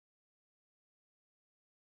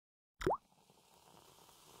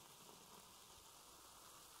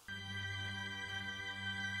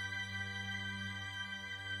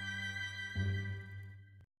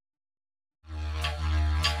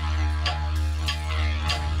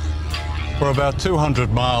We're about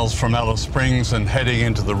 200 miles from Alice Springs and heading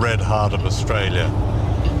into the red heart of Australia.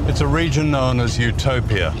 It's a region known as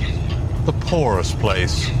Utopia, the poorest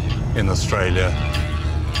place in Australia.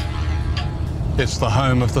 It's the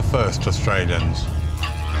home of the first Australians.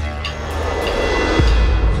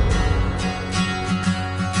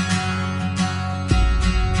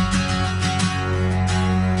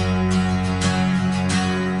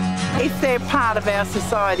 If they're part of our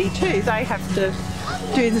society too, they have to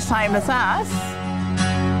do the same as us.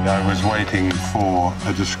 I was waiting for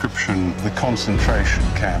a description of the concentration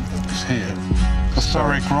camp that was here.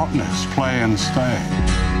 Historic rottenness, play and stay.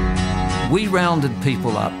 We rounded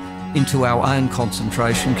people up into our own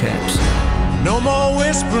concentration camps. No more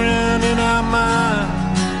whispering in our mind.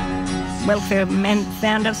 Welfare men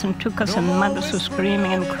found us and took us, and mothers were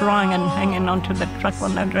screaming and crying and hanging onto the truck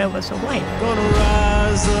when they drove us away.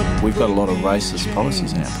 We've got a lot of racist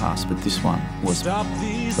policies in our past, but this one was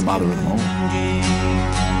the mother of them all.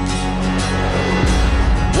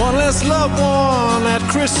 One less loved one at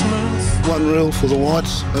Christmas. One rule for the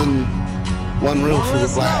whites and one rule for the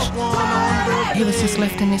blacks. He was just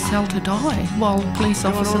left in his cell to die while police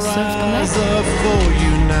officers searched the land.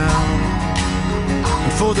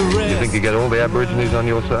 You think you get all the Aborigines on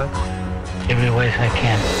your side? Every way I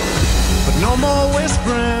can. But no more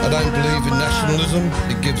whispering. I don't believe in nationalism.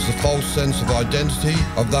 It gives a false sense of identity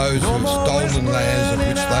of those who have stolen lands of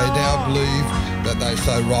which they now believe that they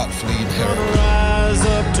so rightfully inherit. Rise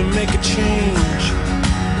up to make a change.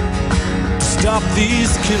 Stop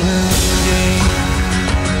these killing games.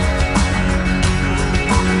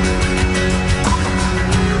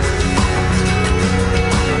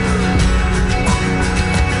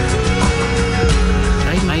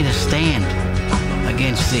 Stand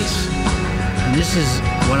against this. And this is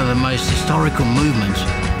one of the most historical movements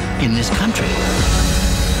in this country.